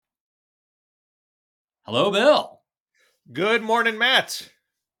Hello, Bill. Good morning, Matt.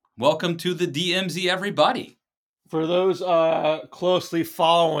 Welcome to the DMZ, everybody. For those closely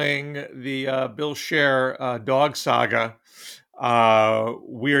following the Bill Scher dog saga,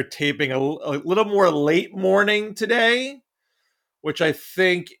 we are taping a little more late morning today, which I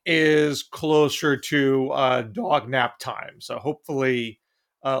think is closer to dog nap time. So hopefully,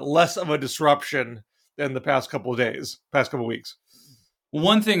 less of a disruption than the past couple of days, past couple of weeks.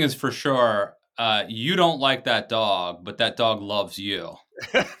 One thing is for sure, you don't like that dog, but that dog loves you.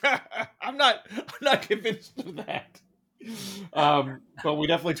 I'm not convinced of that. But we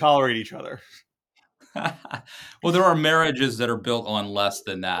definitely tolerate each other. Well, there are marriages that are built on less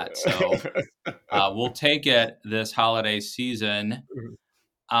than that. So we'll take it this holiday season.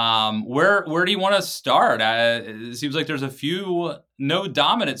 Where do you want to start? It seems like there's no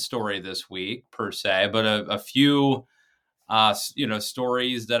dominant story this week per se, but a few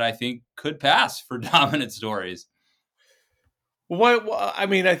stories that I think could pass for dominant stories. I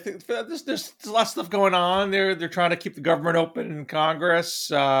mean, I think there's a lot of stuff going on. They're trying to keep the government open in Congress.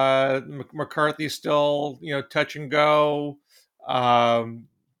 McCarthy's still, touch and go.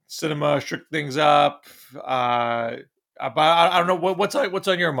 Cinema shook things up. But I don't know what's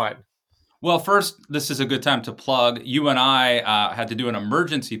on your mind. Well, first, this is a good time to plug. You and I had to do an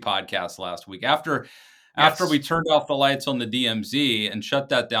emergency podcast last week after we turned off the lights on the DMZ and shut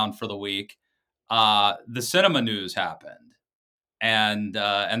that down for the week. The cinema news happened, and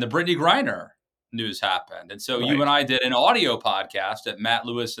the Brittany Griner news happened, and so Right. You and I did an audio podcast at Matt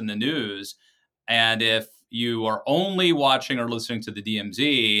Lewis and the News. And if you are only watching or listening to the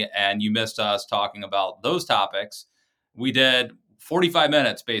DMZ and you missed us talking about those topics, we did 45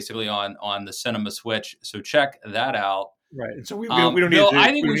 minutes basically on the cinema switch. So check that out. Right. And so we don't need Bill, to.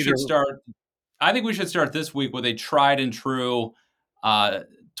 I think we should start. I think we should start this week with a tried and true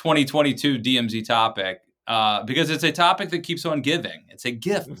 2022 DMZ topic because it's a topic that keeps on giving. It's a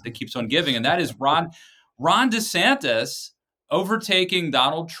gift that keeps on giving, and that is Ron DeSantis overtaking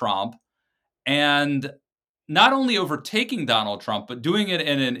Donald Trump, and not only overtaking Donald Trump, but doing it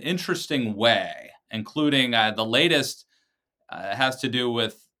in an interesting way, including the latest has to do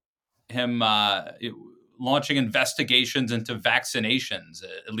with him launching investigations into vaccinations.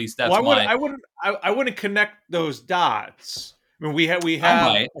 At least that's I wouldn't connect those dots. I mean, we have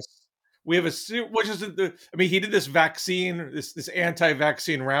a which is he did this anti-vaccine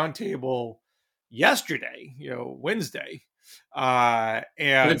roundtable yesterday, Wednesday, and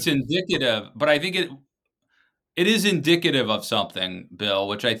but it's indicative. But I think it is indicative of something, Bill,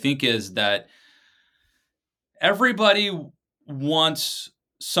 which I think is that everybody wants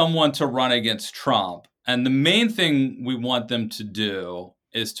someone to run against Trump. And the main thing we want them to do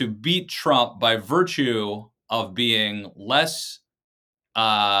is to beat Trump by virtue of being less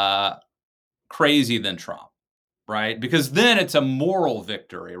crazy than Trump, right? Because then it's a moral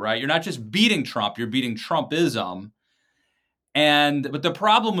victory, right? You're not just beating Trump, you're beating Trumpism. But the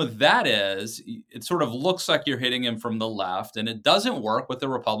problem with that is it sort of looks like you're hitting him from the left, and it doesn't work with the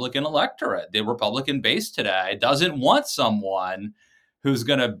Republican electorate. The Republican base today doesn't want someone who's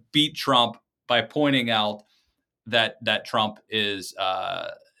going to beat Trump by pointing out that Trump is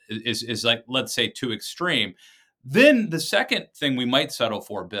like, let's say, too extreme. Then the second thing we might settle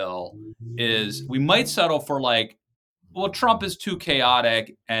for, Bill, is we might settle for like, well, Trump is too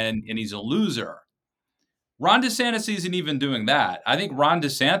chaotic and he's a loser. Ron DeSantis isn't even doing that. I think Ron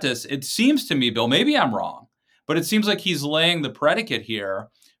DeSantis, it seems to me, Bill, maybe I'm wrong, but it seems like he's laying the predicate here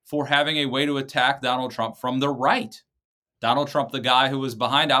for having a way to attack Donald Trump from the right. Donald Trump, the guy who was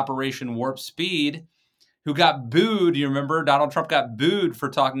behind Operation Warp Speed, who got booed. You remember Donald Trump got booed for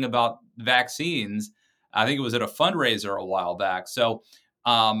talking about vaccines. I think it was at a fundraiser a while back. So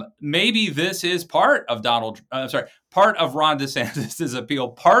maybe this is part of part of Ron DeSantis' appeal,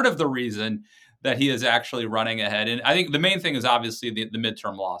 part of the reason that he is actually running ahead. And I think the main thing is obviously the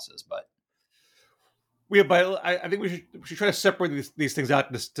midterm losses. But I think we should try to separate these things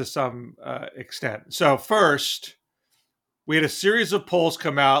out to some extent. So first, we had a series of polls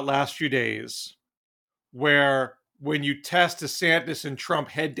come out last few days where when you test DeSantis and Trump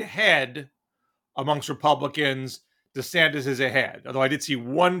head to head amongst Republicans, DeSantis is ahead. Although I did see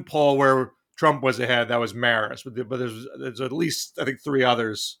one poll where Trump was ahead, that was Marist, but there's at least, I think, 3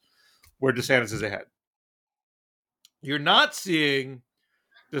 others where DeSantis is ahead. You're not seeing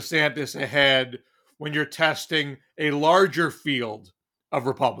DeSantis ahead when you're testing a larger field of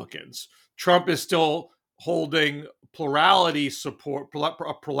Republicans. Trump is still holding plurality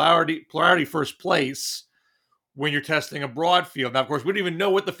first place when you're testing a broad field. Now, of course, we don't even know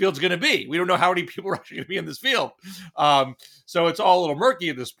what the field's going to be. We don't know how many people are actually going to be in this field. So it's all a little murky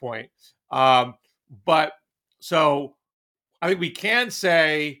at this point. But so I think we can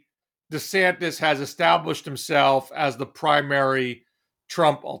say DeSantis has established himself as the primary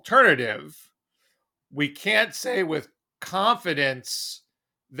Trump alternative. We can't say with confidence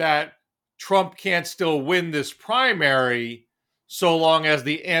that Trump can't still win this primary so long as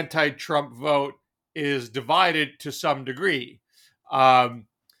the anti-Trump vote is divided to some degree.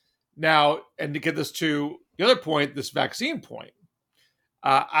 Now, and to get this to the other point, this vaccine point,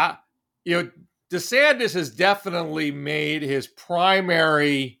 DeSantis has definitely made his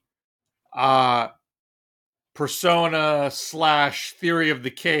primary persona / theory of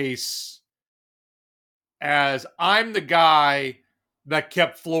the case as I'm the guy that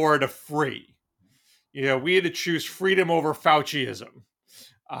kept Florida free. We had to choose freedom over Fauciism.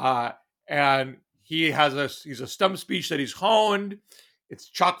 And he's a stump speech that he's honed. It's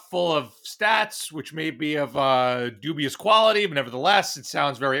chock full of stats, which may be of dubious quality, but nevertheless, it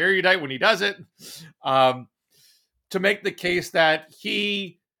sounds very erudite when he does it. To make the case that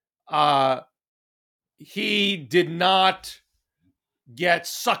he did not get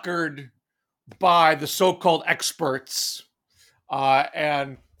suckered by the so-called experts,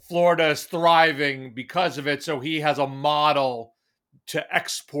 and Florida is thriving because of it, so he has a model to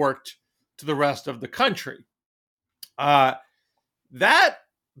export to the rest of the country. That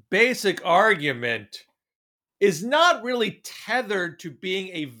basic argument is not really tethered to being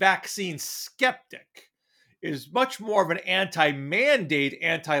a vaccine skeptic. It is much more of an anti-mandate,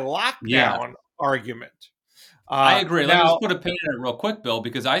 anti-lockdown argument. I agree. Let me just put a pin in it real quick, Bill,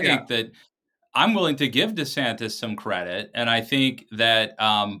 because I think that I'm willing to give DeSantis some credit. And I think that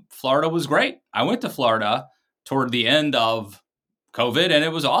Florida was great. I went to Florida toward the end of COVID, and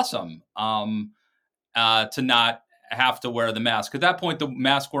it was awesome to not have to wear the mask. At that point, the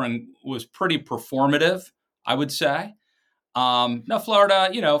mask wearing was pretty performative, I would say. Now, Florida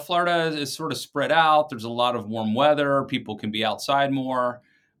is sort of spread out. There's a lot of warm weather. People can be outside more.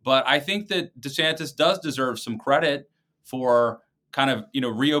 But I think that DeSantis does deserve some credit for kind of,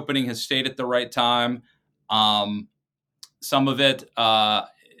 reopening his state at the right time. Some of it, I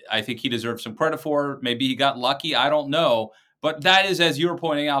think he deserves some credit for. Maybe he got lucky. I don't know. But that is, as you were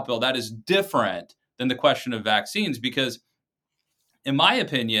pointing out, Bill, that is different than the question of vaccines, because in my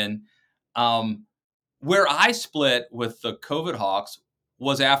opinion, where I split with the COVID hawks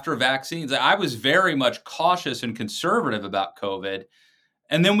was after vaccines. I was very much cautious and conservative about COVID.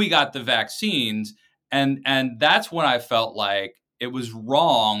 And then we got the vaccines. And that's when I felt like it was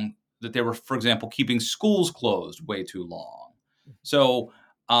wrong that they were, for example, keeping schools closed way too long. So,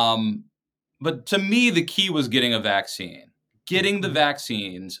 but to me, the key was getting a vaccine. Getting the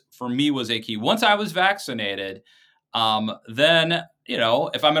vaccines for me was a key. Once I was vaccinated, then,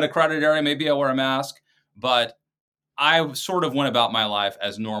 if I'm in a crowded area, maybe I'll wear a mask. But I sort of went about my life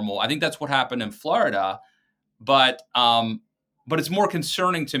as normal. I think that's what happened in Florida. But it's more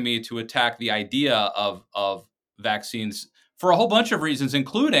concerning to me to attack the idea of vaccines for a whole bunch of reasons,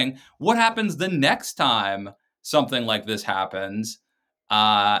 including what happens the next time something like this happens.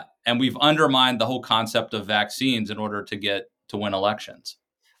 And we've undermined the whole concept of vaccines in order to win elections.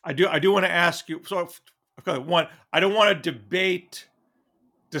 I do want to ask you. So, one, I don't want to debate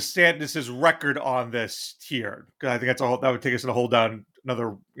DeSantis's record on this here, because I think that would take us in a whole down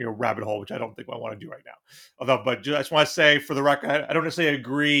another rabbit hole, which I don't think I want to do right now. But I just want to say, for the record, I don't necessarily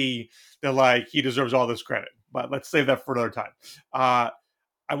agree that he deserves all this credit. But let's save that for another time. I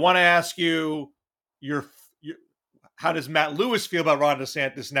want to ask you how does Matt Lewis feel about Ron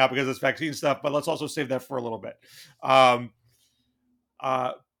DeSantis now because of this vaccine stuff? But let's also save that for a little bit.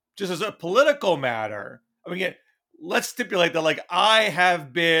 Just as a political matter, let's stipulate that I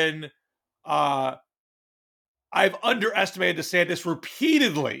have been, I've underestimated DeSantis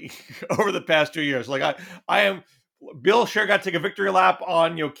repeatedly over the past 2 years. I am. Bill sure got to take a victory lap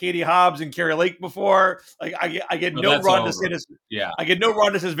on Katie Hobbs and Kari Lake before. I get no Ron DeSantis. Yeah, I get no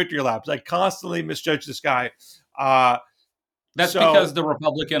Ron DeSantis victory laps. I constantly misjudge this guy. That's because the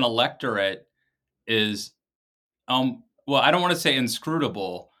Republican electorate is, well, I don't want to say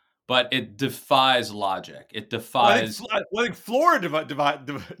inscrutable, but it defies logic. It defies. I think Florida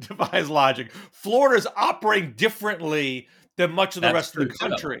defies logic. Florida's operating differently than much of the rest of the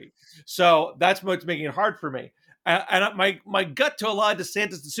country. So that's what's making it hard for me. And my gut to a lot of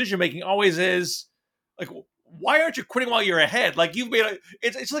DeSantis decision making always is why aren't you quitting while you're ahead? You've made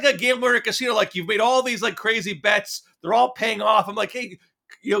it's like a gambler in a casino. You've made all these crazy bets. They're all paying off. I'm like, hey,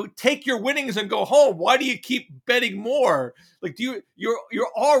 take your winnings and go home. Why do you keep betting more?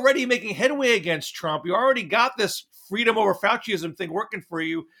 You're already making headway against Trump. You already got this freedom over Fauciism thing working for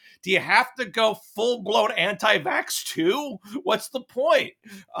you. Do you have to go full blown anti-vax too? What's the point?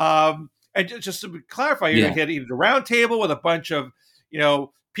 And just to clarify, you Yeah. had a round table with a bunch of,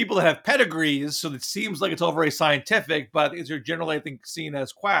 people that have pedigrees, so it seems like it's all very scientific, but these are generally, I think, seen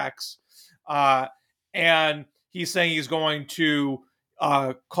as quacks. And he's saying he's going to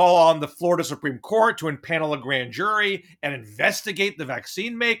call on the Florida Supreme Court to impanel a grand jury and investigate the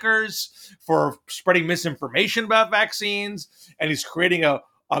vaccine makers for spreading misinformation about vaccines. And he's creating a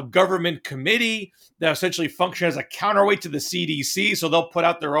government committee that essentially functions as a counterweight to the CDC. So they'll put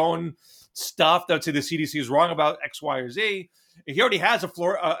out their own stuff that would say the CDC is wrong about X, Y, or Z. He already has a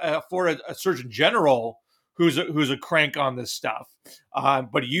Florida Surgeon General who's a crank on this stuff,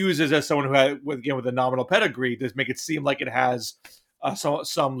 but uses as someone who had with a nominal pedigree to make it seem like it has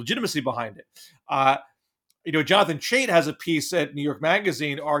some legitimacy behind it. Jonathan Chait has a piece at New York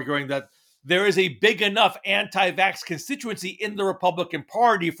Magazine arguing that there is a big enough anti-vax constituency in the Republican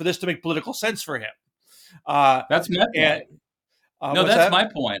Party for this to make political sense for him. That's my point. No, that's my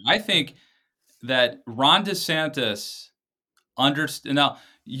point. I think that Ron DeSantis understands. Now,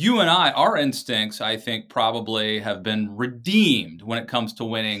 you and I, our instincts, I think, probably have been redeemed when it comes to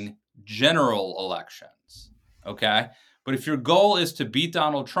winning general elections. Okay? But if your goal is to beat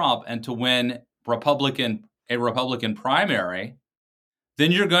Donald Trump and to win a Republican primary,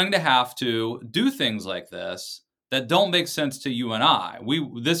 then you're going to have to do things like this that don't make sense to you and I.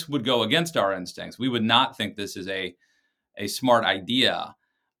 This would go against our instincts. We would not think this is a smart idea.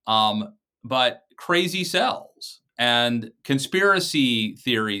 But crazy sells, and conspiracy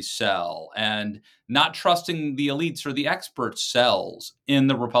theories sell, and not trusting the elites or the experts sells in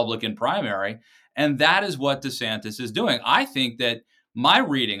the Republican primary. And that is what DeSantis is doing. I think that my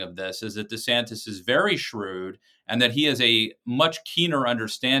reading of this is that DeSantis is very shrewd and that he has a much keener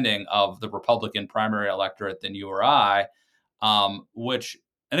understanding of the Republican primary electorate than you or I, which,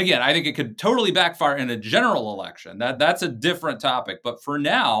 and again, I think it could totally backfire in a general election. That's a different topic. But for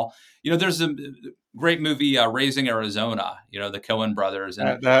now, there's a great movie, Raising Arizona, the Coen brothers.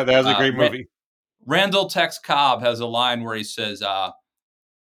 And that's a great movie. Randall Tex Cobb has a line where he says,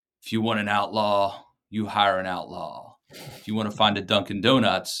 if you want an outlaw, you hire an outlaw. If you want to find a Dunkin'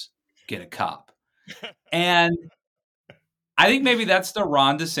 Donuts, get a cop. And I think maybe that's the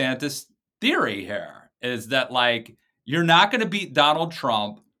Ron DeSantis theory here, is that you're not going to beat Donald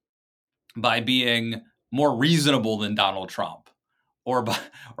Trump by being more reasonable than Donald Trump or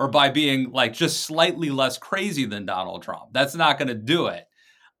by being just slightly less crazy than Donald Trump. That's not going to do it.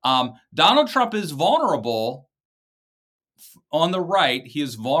 Donald Trump is vulnerable on the right. He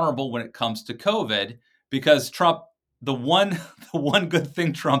is vulnerable when it comes to COVID because Trump, the one good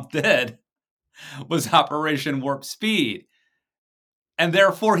thing Trump did was Operation Warp Speed. And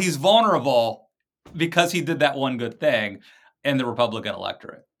therefore he's vulnerable because he did that one good thing in the Republican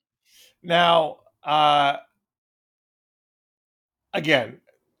electorate. Now, again,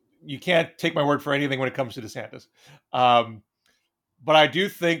 you can't take my word for anything when it comes to DeSantis. But I do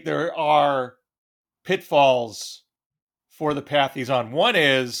think there are pitfalls for the path he's on. One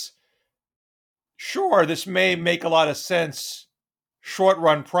is, sure, this may make a lot of sense,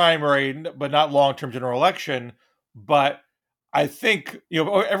 short-run primary, but not long-term general election. But I think,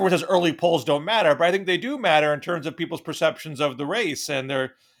 everyone says early polls don't matter, but I think they do matter in terms of people's perceptions of the race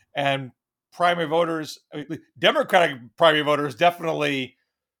and primary voters. Democratic primary voters definitely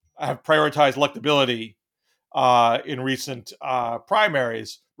have prioritized electability in recent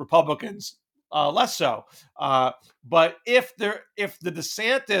primaries. Republicans less so. But if the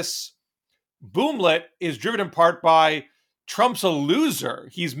DeSantis boomlet is driven in part by Trump's a loser,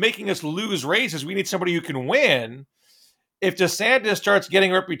 he's making us lose races. We need somebody who can win. If DeSantis starts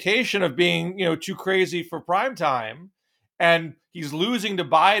getting a reputation of being, too crazy for prime time, and he's losing to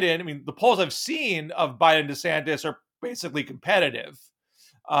Biden, I mean, the polls I've seen of Biden and DeSantis are basically competitive.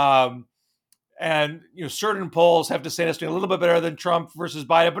 And certain polls have DeSantis doing a little bit better than Trump versus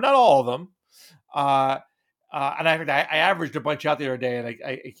Biden, but not all of them. And I averaged a bunch out the other day, and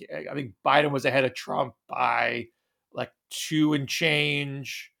I think Biden was ahead of Trump by 2 and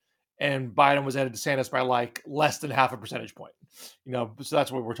change. And Biden was ahead of DeSantis by less than half a percentage point. So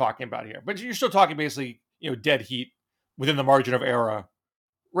that's what we're talking about here. But you're still talking basically, dead heat within the margin of error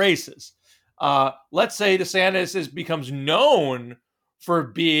races. Let's say DeSantis becomes known for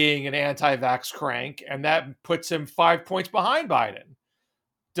being an anti-vax crank, and that puts him 5 points behind Biden.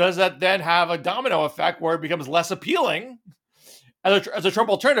 Does that then have a domino effect where it becomes less appealing as a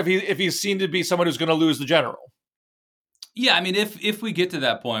Trump alternative if he's seen to be someone who's going to lose the general? Yeah, I mean, if we get to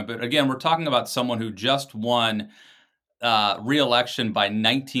that point, but again, we're talking about someone who just won re-election by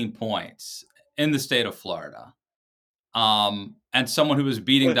 19 points in the state of Florida. and someone who was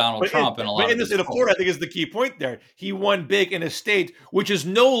beating Donald Trump in a lot of in these polls. Florida, I think is the key point there. He won big in a state which is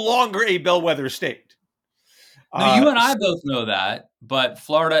no longer a bellwether state. No, you and I both know that, but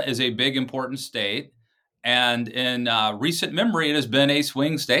Florida is a big, important state. And in recent memory, it has been a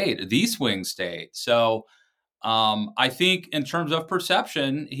swing state, the swing state. So I think in terms of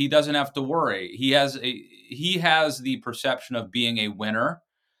perception, he doesn't have to worry. He has the perception of being a winner.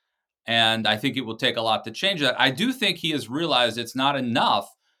 And I think it will take a lot to change that. I do think he has realized it's not enough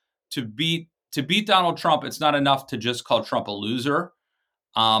to beat Donald Trump. It's not enough to just call Trump a loser.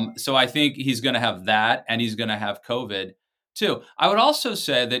 So I think he's going to have that, and he's going to have COVID too. I would also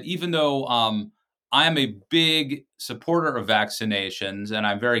say that even though I am a big supporter of vaccinations and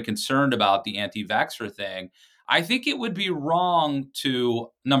I'm very concerned about the anti-vaxxer thing, I think it would be wrong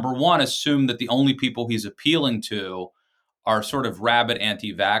to, number one, assume that the only people he's appealing to are sort of rabid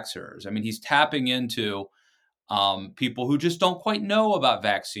anti-vaxxers. I mean, he's tapping into people who just don't quite know about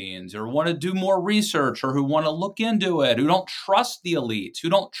vaccines or want to do more research or who want to look into it, who don't trust the elites, who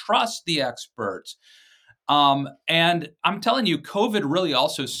don't trust the experts. And I'm telling you, COVID really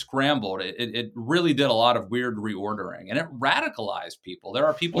also scrambled. It really did a lot of weird reordering, and it radicalized people. There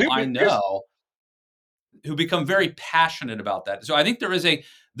are people I know who become very passionate about that. So I think there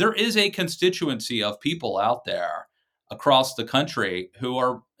is a constituency of people out there across the country who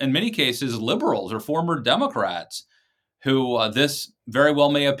are, in many cases, liberals or former Democrats who this very well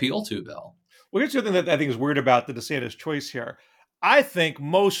may appeal to, Bill. Well, here's the thing that I think is weird about the DeSantis choice here. I think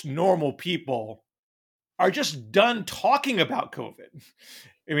most normal people are just done talking about COVID.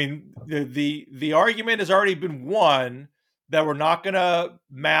 I mean, the argument has already been won that we're not going to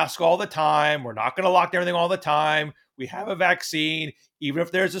mask all the time. We're not going to lock down everything all the time. We have a vaccine. Even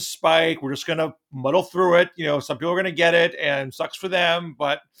if there's a spike, we're just going to muddle through it. You know, some people are going to get it and sucks for them,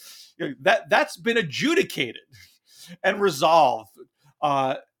 but you know, that's been adjudicated and resolved.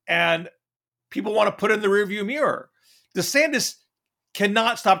 And people want to put it in the rearview mirror. DeSantis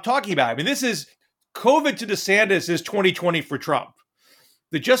cannot stop talking about it. I mean, this is COVID to DeSantis is 2020 for Trump.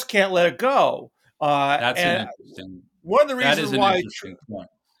 They just can't let it go. That's an interesting. One of the reasons why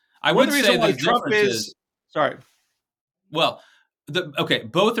I would say the Trump is sorry. Well,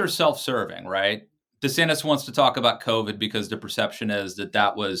 both are self-serving, right? DeSantis wants to talk about COVID because the perception is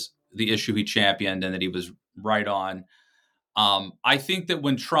that was the issue he championed and that he was right on. I think that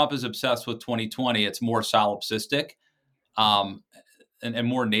when Trump is obsessed with 2020, it's more solipsistic and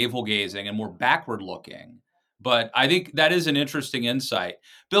more navel-gazing and more backward-looking. But I think that is an interesting insight.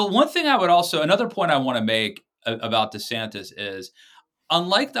 Bill, another point I want to make about DeSantis is,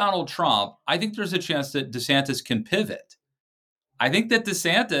 unlike Donald Trump, I think there's a chance that DeSantis can pivot. I think that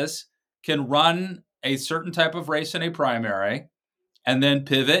DeSantis can run a certain type of race in a primary and then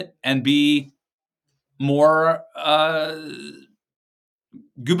pivot and be more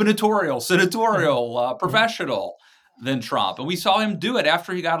gubernatorial, senatorial, professional than Trump. And we saw him do it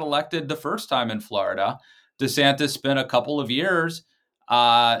after he got elected the first time in Florida. DeSantis spent a couple of years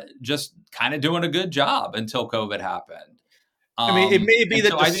just kind of doing a good job until COVID happened. I mean, it may be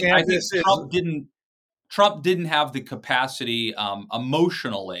that I think Trump didn't have the capacity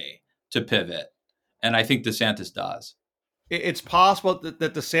emotionally to pivot, and I think DeSantis does. It's possible that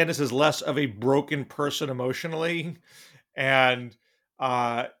DeSantis is less of a broken person emotionally, and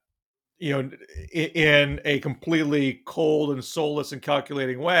in a completely cold and soulless and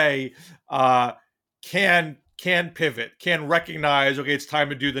calculating way, can pivot, can recognize, okay, it's time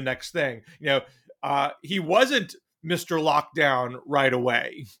to do the next thing. He wasn't Mr. Lockdown right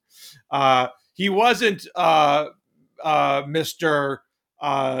away. He wasn't Mr.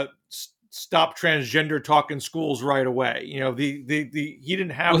 Stop transgender talk in schools right away. He didn't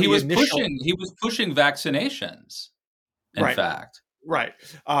have. Well, he was pushing vaccinations. In fact, right.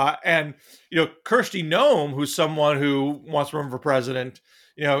 And Kristi Noem, who's someone who wants to run for president,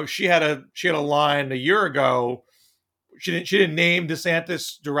 she had a line a year ago. She didn't name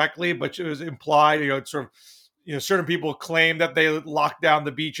DeSantis directly, but it was implied. Certain people claim that they locked down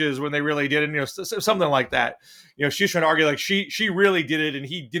the beaches when they really didn't. Something like that. She's trying to argue like she really did it and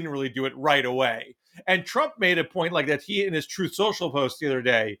he didn't really do it right away. And Trump made a point like that. He, in his Truth Social post the other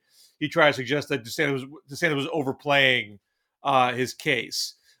day, he tried to suggest that DeSantis was overplaying his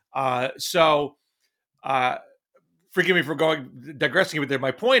case. Forgive me for digressing a bit there.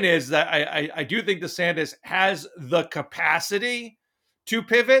 My point is that I do think DeSantis has the capacity to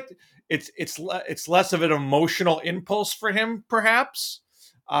pivot. It's less of an emotional impulse for him, perhaps.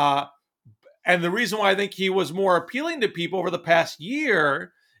 And the reason why I think he was more appealing to people over the past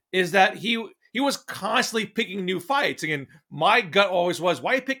year is that he was constantly picking new fights. Again, my gut always was,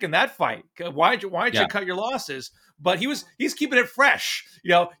 why are you picking that fight? Why don't you cut your losses? but he's keeping it fresh.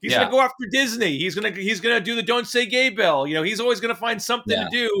 He's going Yeah. to go after Disney. He's gonna do the Don't Say Gay bill. He's always going to find something to Yeah.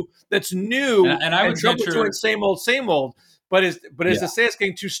 do that's new. And I And would Trump was doing venture, same old, same old. But is yeah. DeSantis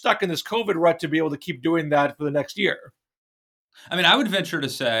getting too stuck in this COVID rut to be able to keep doing that for the next year? I mean, I would venture to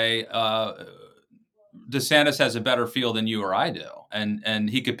say DeSantis has a better feel than you or I do, and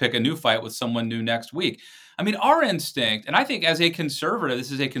he could pick a new fight with someone new next week. I mean, our instinct, and I think as a conservative, this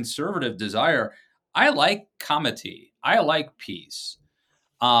is a conservative desire. I like comity. I like peace.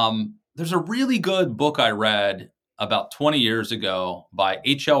 There's a really good book I read about 20 years ago by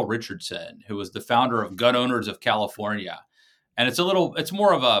H.L. Richardson, who was the founder of Gun Owners of California. And it's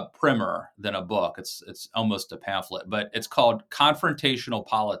more of a primer than a book. It's almost a pamphlet, but it's called Confrontational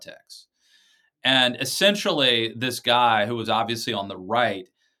Politics. And essentially, this guy who was obviously on the right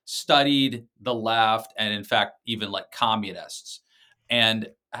studied the left and, in fact, even like communists, and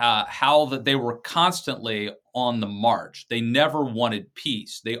how that they were constantly on the march. They never wanted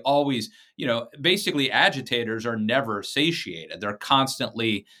peace. They always, basically agitators are never satiated. They're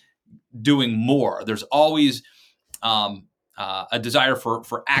constantly doing more. There's always a desire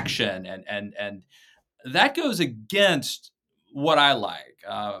for action, and that goes against what I like.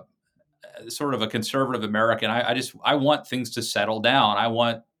 Sort of a conservative American. I want things to settle down. I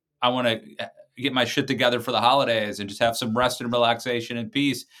want to get my shit together for the holidays and just have some rest and relaxation and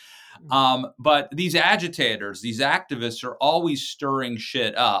peace. But these agitators, these activists are always stirring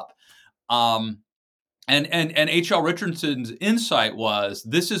shit up. And H.L. Richardson's insight was,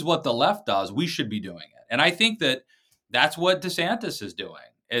 this is what the left does. We should be doing it. And I think that that's what DeSantis is doing.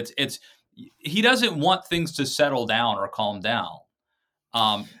 He doesn't want things to settle down or calm down.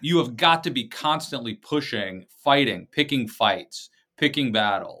 You have got to be constantly pushing, fighting, picking fights, picking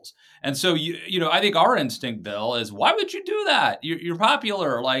battles. And so, I think our instinct, Bill, is, why would you do that? You're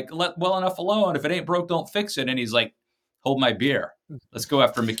popular. Like, let well enough alone. If it ain't broke, don't fix it. And he's like, hold my beer. Let's go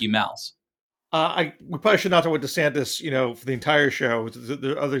after Mickey Mouse. We probably should not talk about DeSantis, for the entire show.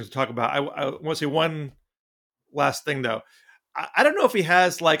 There are other things to talk about. I want to say one last thing, though. I don't know if he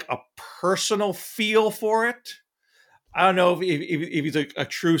has like a personal feel for it. I don't know if he's a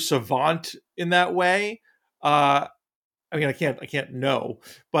true savant in that way. I mean, I can't know,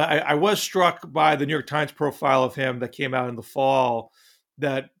 but I was struck by the New York Times profile of him that came out in the fall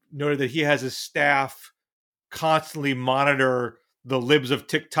that noted that he has his staff constantly monitor the Libs of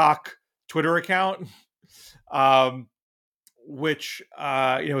TikTok Twitter account, which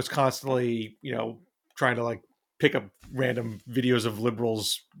is constantly trying to like pick up random videos of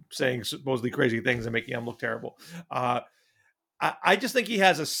liberals saying supposedly crazy things and making them look terrible. I just think he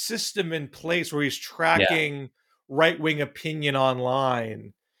has a system in place where he's tracking right-wing opinion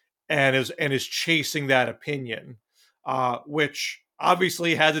online and is chasing that opinion, which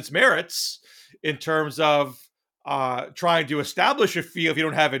obviously has its merits in terms of trying to establish a feel if you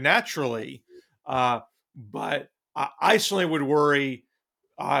don't have it naturally. But I certainly would worry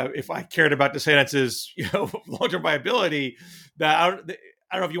if I cared about DeSantis's long-term viability, that I don't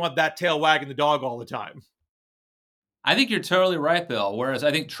know if you want that tail wagging the dog all the time. I think you're totally right, Bill. Whereas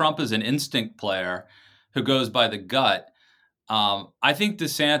I think Trump is an instinct player who goes by the gut. I think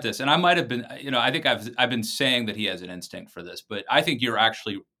DeSantis, and I might have been, I think I've been saying that he has an instinct for this, but I think you're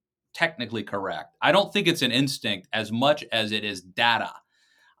actually technically correct. I don't think it's an instinct as much as it is data.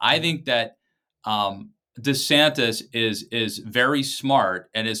 I think that DeSantis is very smart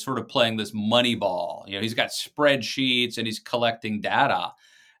and is sort of playing this money ball. He's got spreadsheets and he's collecting data.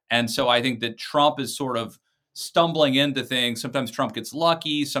 And so I think that Trump is sort of stumbling into things. Sometimes Trump gets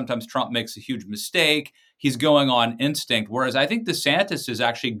lucky. Sometimes Trump makes a huge mistake. He's going on instinct. Whereas I think DeSantis is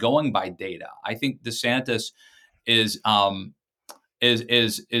actually going by data. I think DeSantis is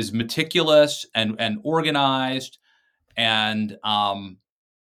meticulous and organized. And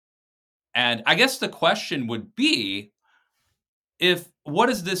I guess the question would be, what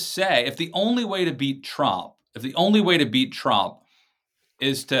does this say? If the only way to beat Trump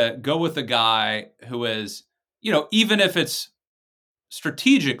is to go with a guy who is, even if it's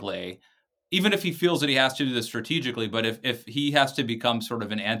strategically, even if he feels that he has to do this strategically, but if he has to become sort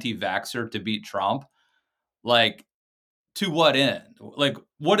of an anti-vaxxer to beat Trump, like, to what end? Like,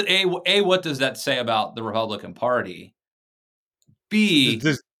 what does that say about the Republican Party? B,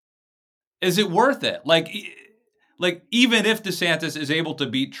 is it worth it? Like, even if DeSantis is able to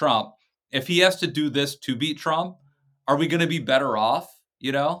beat Trump, if he has to do this to beat Trump, are we going to be better off,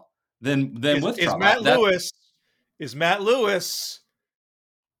 than with Trump? Is Matt Lewis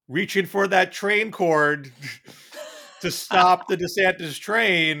reaching for that train cord to stop the DeSantis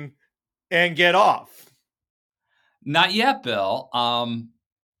train and get off? Not yet, Bill.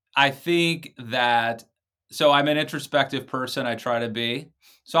 I think that so I'm an introspective person. I try to be.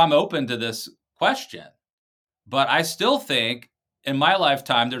 So I'm open to this question. But I still think in my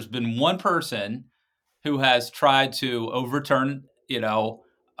lifetime, there's been one person who has tried to overturn,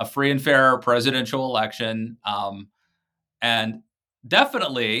 a free and fair presidential election. And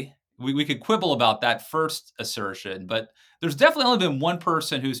definitely, we could quibble about that first assertion, but there's definitely only been one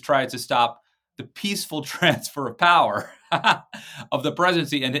person who's tried to stop the peaceful transfer of power of the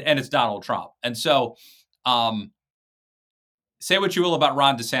presidency, and it's Donald Trump. And so, um, say what you will about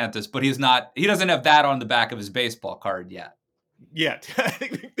Ron DeSantis, but he doesn't have that on the back of his baseball card yet. Yet. I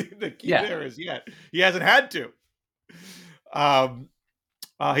think the key Yeah. there is yet. He hasn't had to.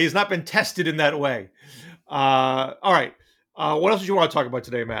 He's not been tested in that way. All right. What else did you want to talk about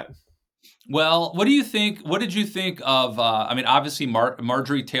today, Matt? Well, what do you think? What did you think of? Obviously,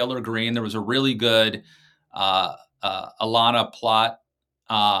 Marjorie Taylor Greene. There was a really good Alana Plott,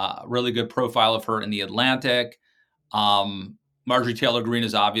 really good profile of her in the Atlantic. Marjorie Taylor Greene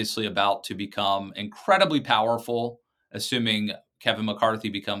is obviously about to become incredibly powerful, assuming Kevin McCarthy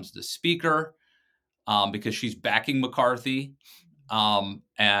becomes the speaker, because she's backing McCarthy,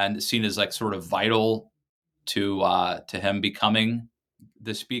 and seen as like sort of vital to him becoming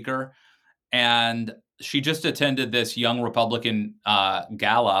the speaker. And she just attended this Young Republican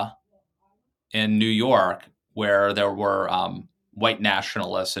gala in New York where there were white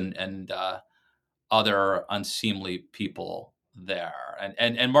nationalists and other unseemly people there.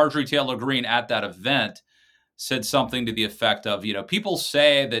 And Marjorie Taylor Greene at that event said something to the effect of, people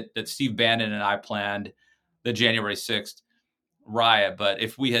say that Steve Bannon and I planned the January 6th riot, but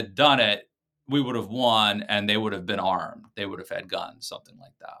if we had done it, we would have won and they would have been armed. They would have had guns, something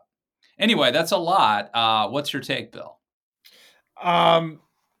like that. Anyway, that's a lot. What's your take, Bill? You're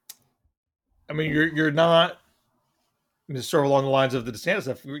not sort of along the lines of the DeSantis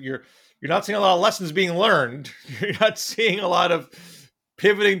stuff. You're not seeing a lot of lessons being learned. You're not seeing a lot of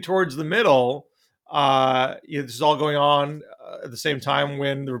pivoting towards the middle. This is all going on at the same time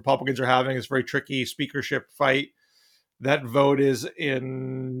when the Republicans are having this very tricky speakership fight. That vote is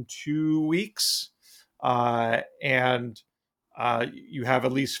in 2 weeks, and you have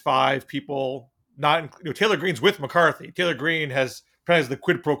at least 5 people. Taylor Greene's with McCarthy. Taylor Greene has the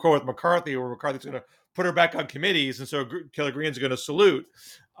quid pro quo with McCarthy, where McCarthy's going to put her back on committees, and so Taylor Greene's going to salute.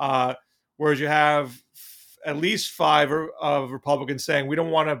 Whereas you have at least 5 of Republicans saying we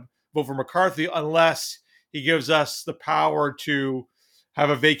don't want to vote for McCarthy unless he gives us the power to have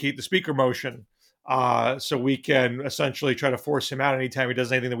a vacate the speaker motion, so we can essentially try to force him out anytime he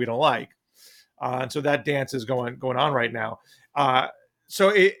does anything that we don't like. And so that dance is going on right now.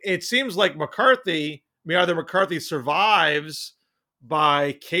 So it seems like McCarthy, either McCarthy survives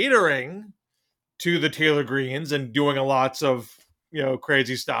by catering to the Taylor Greenes and doing lots of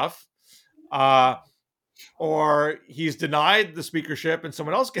crazy stuff, or he's denied the speakership and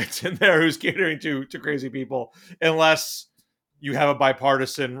someone else gets in there who's catering to crazy people, unless you have a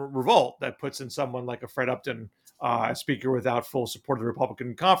bipartisan revolt that puts in someone like a Fred Upton as speaker without full support of the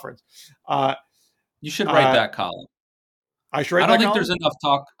Republican conference. You should write that column. I should write that column? I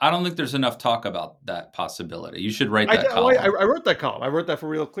don't think there's enough talk about that possibility. You should write that column. I wrote that column. I wrote that for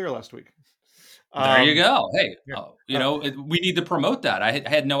Real Clear last week. There you go. Hey, we need to promote that. I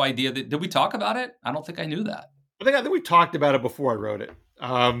had no idea did we talk about it? I don't think I knew that. I think we talked about it before I wrote it.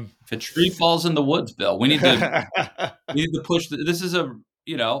 If a tree falls in the woods, Bill, we need to push. This is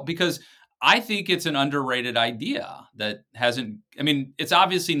because I think it's an underrated idea that hasn't. It's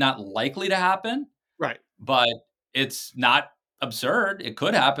obviously not likely to happen, right? But it's not absurd. It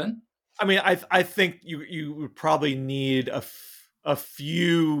could happen. I think you would probably need a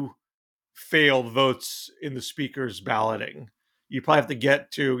few failed votes in the speaker's balloting. You probably have to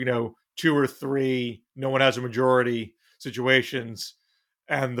get to 2 or 3. No one has a majority situations,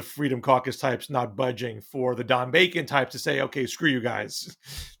 and the Freedom Caucus types not budging for the Don Bacon types to say, okay, screw you guys.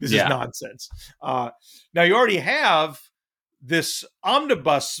 This is nonsense. Now you already have this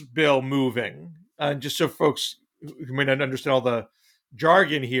omnibus bill moving. And just so folks who may not understand all the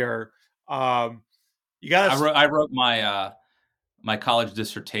jargon here, you got to... I wrote my college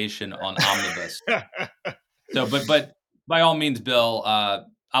dissertation on omnibus. So, but by all means, Bill, I'll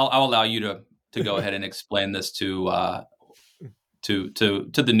allow you to go ahead and explain this to the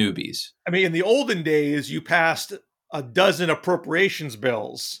newbies. In the olden days, you passed a dozen appropriations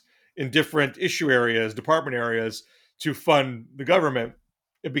bills in different issue areas, department areas, to fund the government.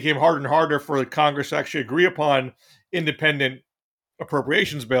 It became harder and harder for Congress to actually agree upon independent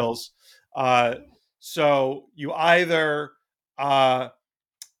appropriations bills. So you either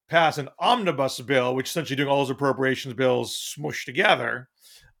pass an omnibus bill, which is essentially doing all those appropriations bills smushed together,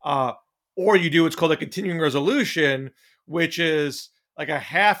 or you do what's called a continuing resolution, which is like a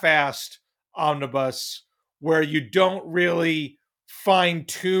half-assed omnibus where you don't really fine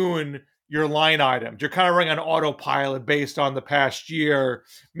tune your line items. You're kind of running on autopilot based on the past year,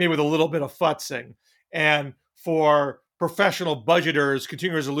 maybe with a little bit of futzing. And for professional budgeters,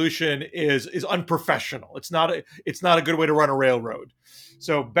 continuing resolution is unprofessional. It's not a good way to run a railroad.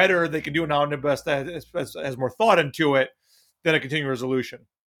 So better they can do an omnibus that has more thought into it than a continuing resolution.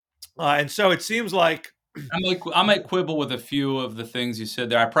 And so it seems like I might quibble with a few of the things you said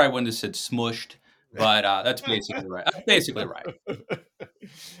there. I probably wouldn't have said smushed, but that's basically right. That's basically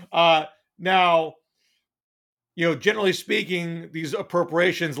right. Now, generally speaking, these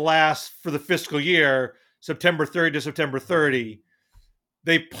appropriations last for the fiscal year, September 30 to September 30.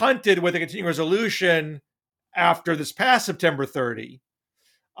 They punted with a continuing resolution after this past September 30.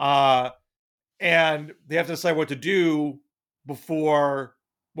 And they have to decide what to do before.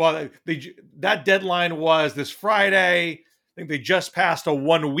 Well, that deadline was this Friday. I think they just passed a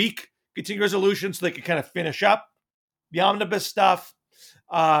 1 week continuing resolution so they could kind of finish up the omnibus stuff.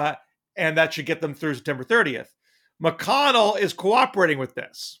 And that should get them through September 30th. McConnell is cooperating with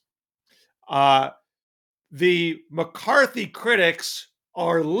this. The McCarthy critics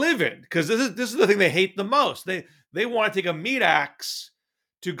are livid because this is the thing they hate the most. They want to take a meat axe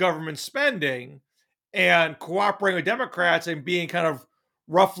to government spending, and cooperating with Democrats and being kind of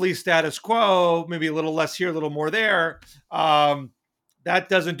roughly status quo, maybe a little less here, a little more there. That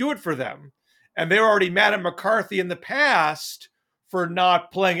doesn't do it for them. And they were already mad at McCarthy in the past for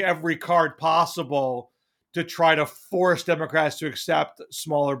not playing every card possible to try to force Democrats to accept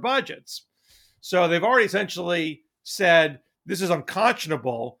smaller budgets. So they've already essentially said this is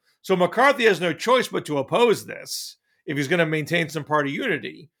unconscionable. So McCarthy has no choice but to oppose this if he's going to maintain some party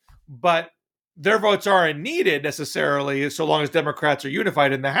unity. But their votes aren't needed necessarily so long as Democrats are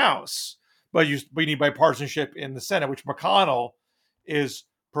unified in the House. But we need bipartisanship in the Senate, which McConnell is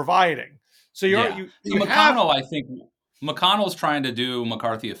providing. So McConnell, I think McConnell's trying to do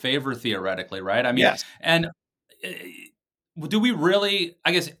McCarthy a favor theoretically, right? I mean, yes. And do we really,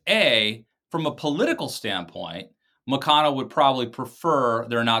 I guess, from a political standpoint, McConnell would probably prefer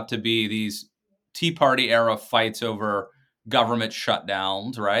there not to be these Tea Party era fights over government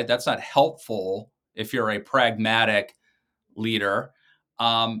shutdowns, right? That's not helpful if you're a pragmatic leader.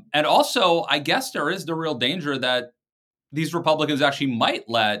 And also, I guess there is the real danger that these Republicans actually might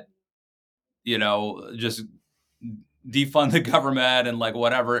let, just defund the government and like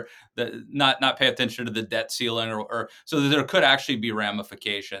whatever, not pay attention to the debt ceiling or so there could actually be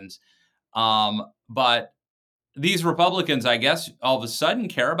ramifications. But these Republicans, I guess, all of a sudden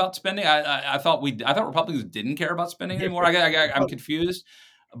care about spending. I thought Republicans didn't care about spending anymore. I'm confused,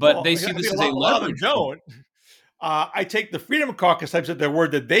 but they see this as a leverage. Don't. I take the Freedom Caucus types of their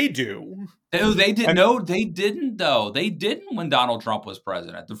word that they do. Oh, they didn't. No, they didn't though. They didn't when Donald Trump was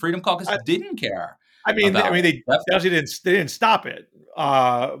president. The Freedom Caucus didn't care. They obviously didn't stop it.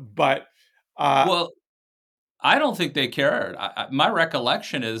 But well, I don't think they cared. My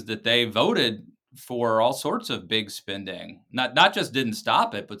recollection is that they voted for all sorts of big spending, not just didn't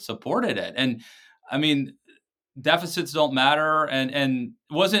stop it, but supported it. And I mean, deficits don't matter. And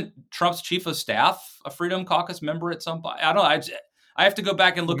wasn't Trump's chief of staff a Freedom Caucus member at some point? I don't know. I have to go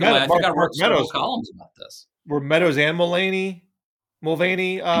back and look at it. I think I wrote several columns about this. Were Meadows and Mulvaney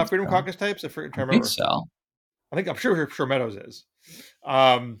Freedom Caucus types? I think so. I'm sure Meadows is.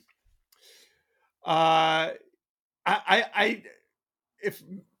 If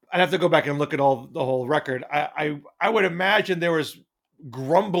I'd have to go back and look at the whole record. I would imagine there was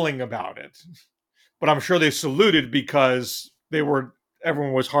grumbling about it, but I'm sure they saluted because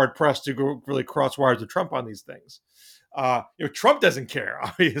everyone was hard pressed to go really cross wires with Trump on these things. Trump doesn't care,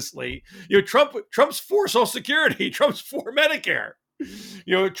 obviously. Trump's for Social Security. Trump's for Medicare.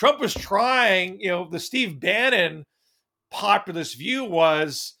 Trump was trying. The Steve Bannon populist view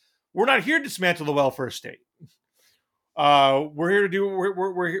was we're not here to dismantle the welfare state. We're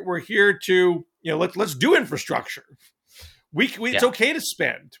here to let's do infrastructure. It's okay to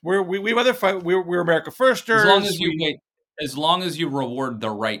spend. We're America Firsters. As long as you reward the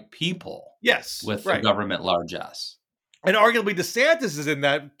right people. Yes, with the government largesse. And arguably DeSantis is in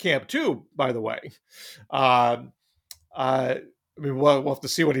that camp too, by the way. We'll have to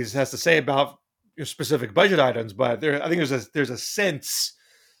see what he has to say about specific budget items, but I think there's a sense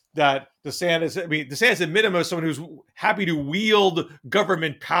that DeSantis at minimum is someone who's happy to wield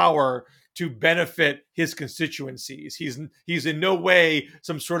government power to benefit his constituencies. He's in no way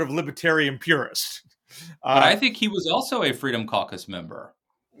some sort of libertarian purist. But I think he was also a Freedom Caucus member.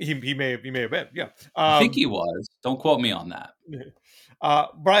 He may have been, yeah. I think he was. Don't quote me on that.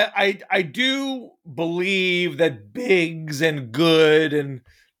 But I do believe that Biggs and Good and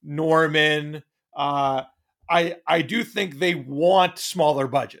Norman, I do think they want smaller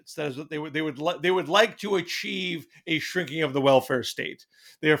budgets. That is what they would like to achieve a shrinking of the welfare state.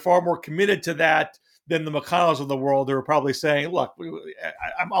 They are far more committed to that than the McConnells of the world. They were probably saying, "Look,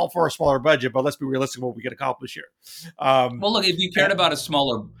 I'm all for a smaller budget, but let's be realistic what we can accomplish here." Well, look, if you cared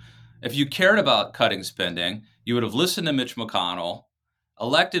about cutting spending, you would have listened to Mitch McConnell,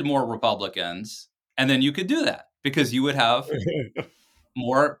 elected more Republicans, and then you could do that because you would have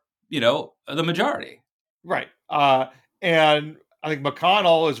more, the majority. Right. And I think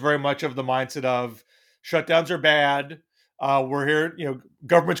McConnell is very much of the mindset of shutdowns are bad. We're here,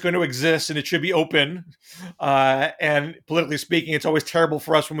 government's going to exist and it should be open. And politically speaking, it's always terrible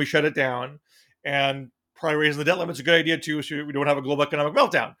for us when we shut it down. And probably raising the debt limit's a good idea too, so we don't have a global economic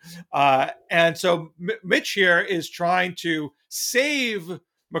meltdown. And so Mitch here is trying to save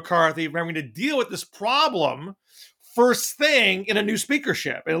McCarthy from having to deal with this problem first thing in a new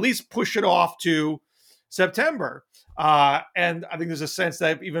speakership, and at least push it off to September. And I think there's a sense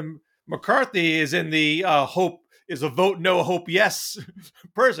that even McCarthy is in the is a vote no, hope yes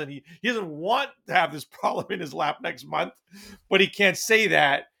person. He doesn't want to have this problem in his lap next month, but he can't say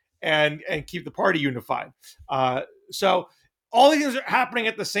that and keep the party unified. So all these things are happening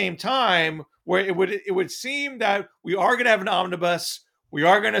at the same time, where it would seem that we are going to have an omnibus. We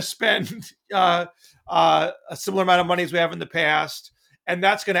are going to spend a similar amount of money as we have in the past, and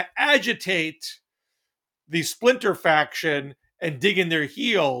that's going to agitate the splinter faction and dig in their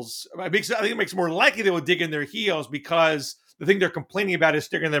heels. I think it makes it more likely they will dig in their heels because the thing they're complaining about is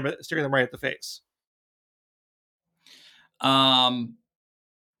staring them right at the face.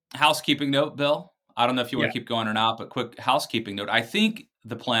 Housekeeping note, Bill. I don't know if you want to keep going or not, but quick housekeeping note. I think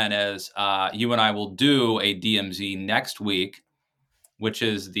the plan is you and I will do a DMZ next week, which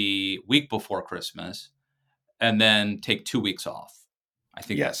is the week before Christmas, and then take 2 weeks off. I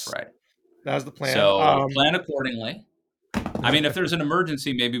think that's right. That's the plan. So plan accordingly. I mean, if there's an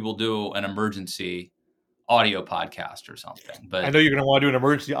emergency, maybe we'll do an emergency audio podcast or something. But I know you're going to want to do an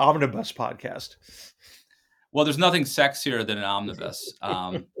emergency omnibus podcast. Well, there's nothing sexier than an omnibus.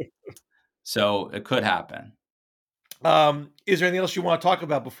 So it could happen. Is there anything else you want to talk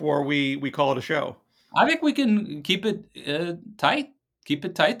about before we call it a show? I think we can keep it tight. Keep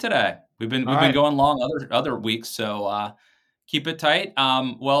it tight today. We've been going long other weeks, so keep it tight.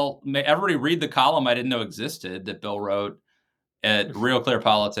 Well, everybody read the column I didn't know existed that Bill wrote at Real Clear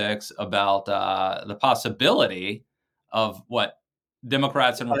Politics about the possibility of what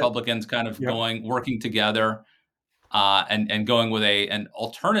Democrats and Republicans kind of working together and going with an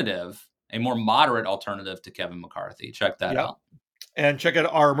alternative, a more moderate alternative to Kevin McCarthy. Check that out. And check out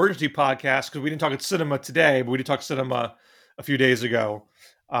our emergency podcast, because we didn't talk at cinema today, but we did talk cinema a few days ago.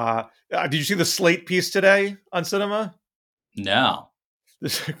 Did you see the Slate piece today on cinema? No.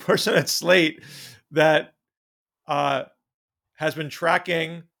 This person at Slate that has been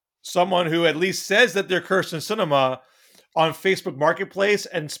tracking someone who at least says that they're Kirsten Sinema on Facebook Marketplace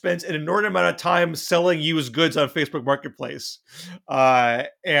and spends an inordinate amount of time selling used goods on Facebook Marketplace.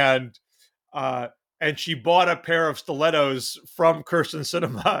 And she bought a pair of stilettos from Kirsten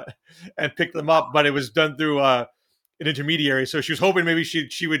Sinema and picked them up, but it was done through an intermediary. So she was hoping maybe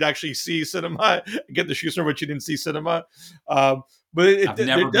she would actually see Sinema and get the shoes from her, but she didn't see Sinema. But I've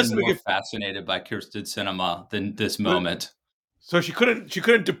never been more fascinated by Kirsten Sinema than this moment. So she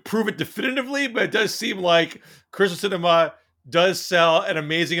couldn't prove it definitively, but it does seem like Kirsten Sinema does sell an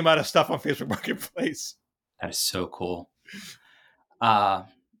amazing amount of stuff on Facebook Marketplace. That is so cool.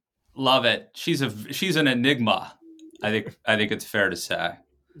 Love it. She's an enigma. I think it's fair to say.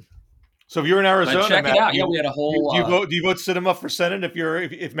 So if you're in Arizona, but check Matt, it out. We had a whole. Do you vote Sinema for Senate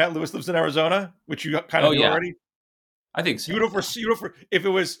if Matt Lewis lives in Arizona, which you kind of do already? I think so. You would vote for if it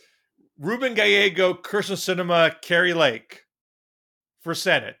was Ruben Gallego, Kirsten Sinema, Carrie Lake for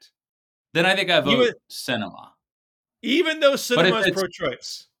Senate. Then I think I vote Sinema. Even though Sinema is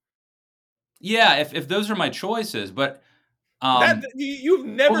pro-choice. Yeah, if those are my choices, but you've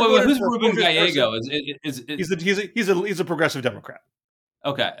never voted who's for Ruben Gallego? He's a progressive Democrat.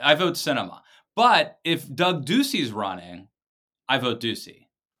 Okay, I vote Sinema. But if Doug Ducey's running, I vote Ducey.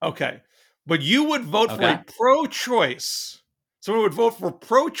 Okay, but you would vote for a pro-choice. Someone would vote for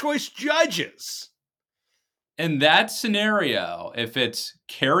pro-choice judges. In that scenario, if it's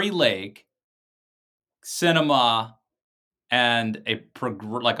Carrie Lake, Sinema, and a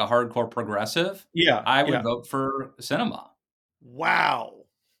hardcore progressive, I would vote for Sinema. Wow.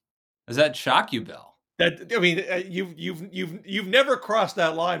 Does that shock you, Bill? That I mean, you've never crossed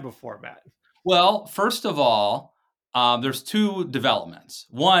that line before, Matt. Well, first of all, there's two developments.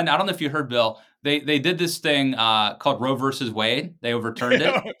 One, I don't know if you heard, Bill. They did this thing called Roe versus Wade. They overturned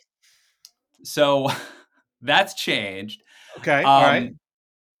it, so that's changed. Okay, all right.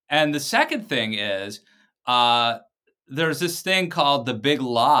 And the second thing is, there's this thing called the big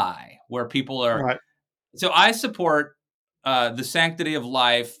lie, where people are. Right. So I support the sanctity of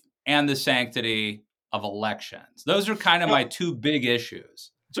life and the sanctity of elections. Those are kind of my two big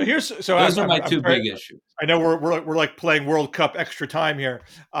issues. So those are my two big issues. I know we're like playing World Cup extra time here.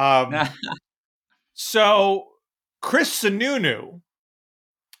 So Chris Sununu,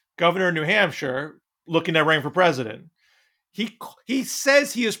 governor of New Hampshire, looking to run for president, he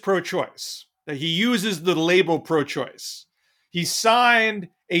says he is pro-choice, that he uses the label pro-choice. He signed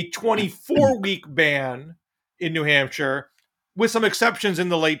a 24-week ban in New Hampshire, with some exceptions in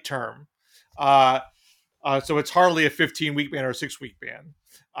the late term. So it's hardly a 15-week ban or a 6-week ban.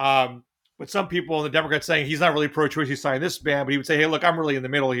 But some people in the Democrats saying he's not really pro-choice, he signed this ban, but he would say, hey, look, I'm really in the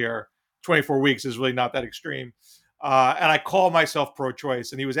middle here. 24 weeks is really not that extreme. And I call myself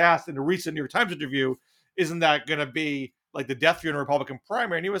pro-choice. And he was asked in a recent New York Times interview, isn't that going to be like the death in a Republican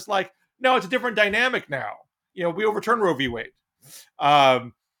primary? And he was like, no, it's a different dynamic now. We overturned Roe v. Wade.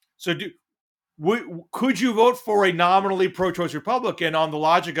 So could you vote for a nominally pro-choice Republican on the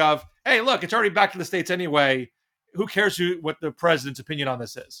logic of, hey, look, it's already back to the states anyway. Who cares what the president's opinion on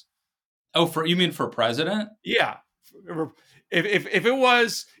this is? Oh, you mean for president? Yeah.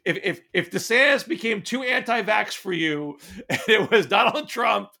 If DeSantis became too anti-vax for you, and it was Donald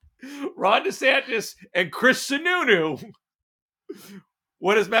Trump, Ron DeSantis, and Chris Sununu,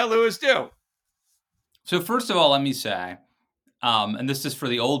 what does Matt Lewis do? So first of all, let me say, and this is for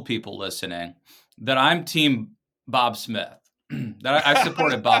the old people listening, that I'm team Bob Smith. That I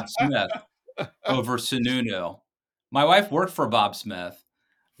supported Bob Smith over Sununu. My wife worked for Bob Smith.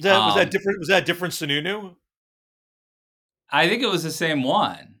 Was that different? Was that different Sununu? I think it was the same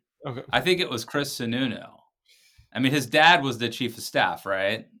one. Okay. I think it was Chris Sununu. I mean, his dad was the chief of staff,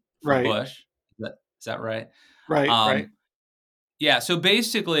 right? Right. Bush. Is that right? Right. Right. Yeah. So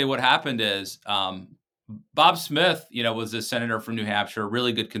basically, what happened is Bob Smith, was a senator from New Hampshire,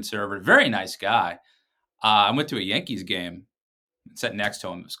 really good conservative, very nice guy. I went to a Yankees game, sat next to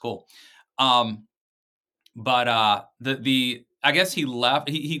him. It was cool. But I guess he left.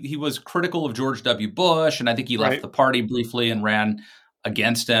 He was critical of George W. Bush, and I think he left the party briefly and ran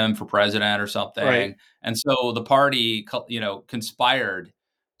against him for president or something. Right. And so the party, conspired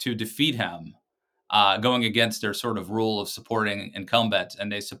to defeat him, going against their sort of rule of supporting incumbents,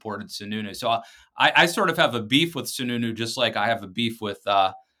 and they supported Sununu. So I sort of have a beef with Sununu, just like I have a beef with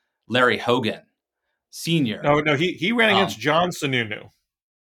Larry Hogan Sr. No, he ran against John Sununu.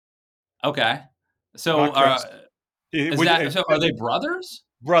 Okay. So are they brothers?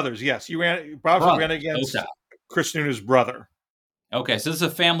 Brothers, yes. Bob ran against Chris Sununu's brother. Okay, so this is a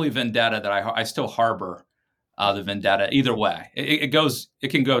family vendetta that I still harbor the vendetta. Either way, it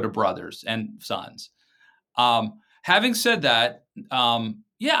can go to brothers and sons. Having said that,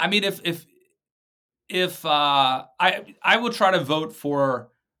 yeah, I mean, if I will try to vote for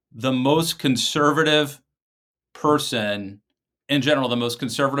the most conservative person in general, the most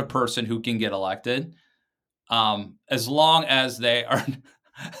conservative person who can get elected, as long as they're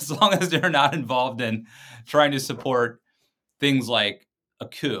not involved in trying to support things like a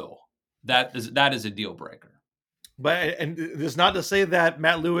coup. That is a deal breaker. And it's not to say that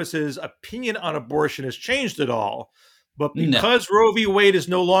Matt Lewis's opinion on abortion has changed at all, but because Roe v. Wade is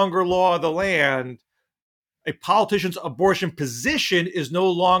no longer law of the land, a politician's abortion position is no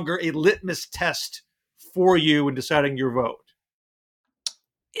longer a litmus test for you in deciding your vote.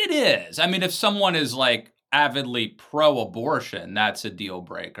 It is. I mean, if someone is like avidly pro-abortion, that's a deal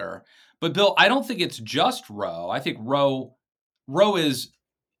breaker. But Bill, I don't think it's just Roe. I think Roe has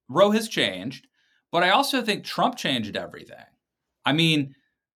changed, but I also think Trump changed everything. I mean,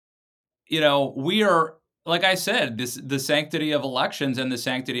 we are, like I said, the sanctity of elections and the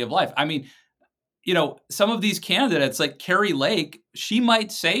sanctity of life. I mean, some of these candidates, like Carrie Lake, she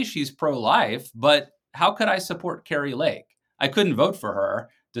might say she's pro-life, but how could I support Carrie Lake? I couldn't vote for her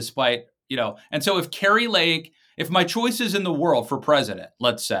despite, and so if my choices in the world for president,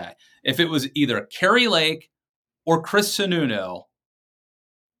 let's say, if it was either Carrie Lake or Chris Sununu,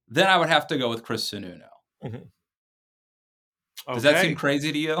 then I would have to go with Chris Sununu. Mm-hmm. Okay. Does that seem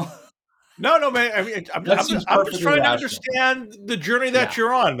crazy to you? No, man. I mean, I'm just trying to understand the journey that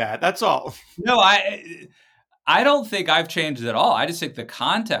you're on, Matt. That's all. No, I don't think I've changed at all. I just think the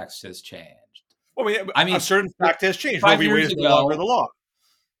context has changed. Well, I mean, a certain fact has changed. 5 years ago, no longer the law.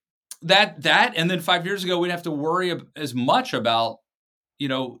 that, and then 5 years ago, we didn't have to worry as much about,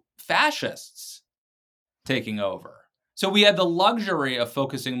 fascists taking over. So we had the luxury of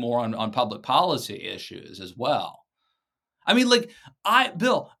focusing more on public policy issues as well. I mean,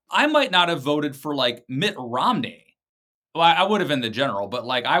 Bill, I might not have voted for Mitt Romney. Well, I would have in the general, but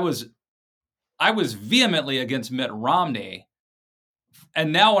I was vehemently against Mitt Romney.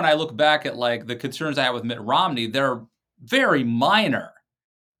 And now when I look back at the concerns I have with Mitt Romney, they're very minor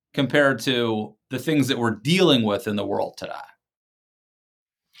compared to the things that we're dealing with in the world today.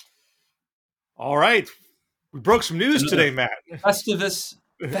 All right. We broke some news today, Matt.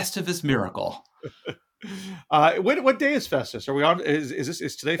 Festivus miracle. What day is Festus? Are we on? Is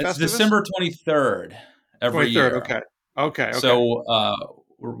today Festivus? It's December 23rd every year. Okay. So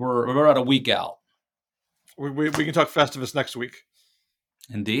we're about a week out. We can talk Festivus next week.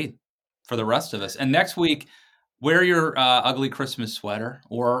 Indeed, for the rest of us. And next week, wear your ugly Christmas sweater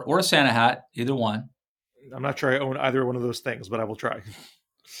or a Santa hat, either one. I'm not sure I own either one of those things, but I will try.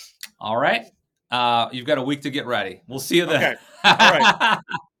 All right. You've got a week to get ready. We'll see you then. Okay. All right.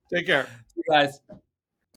 Take care. See you guys.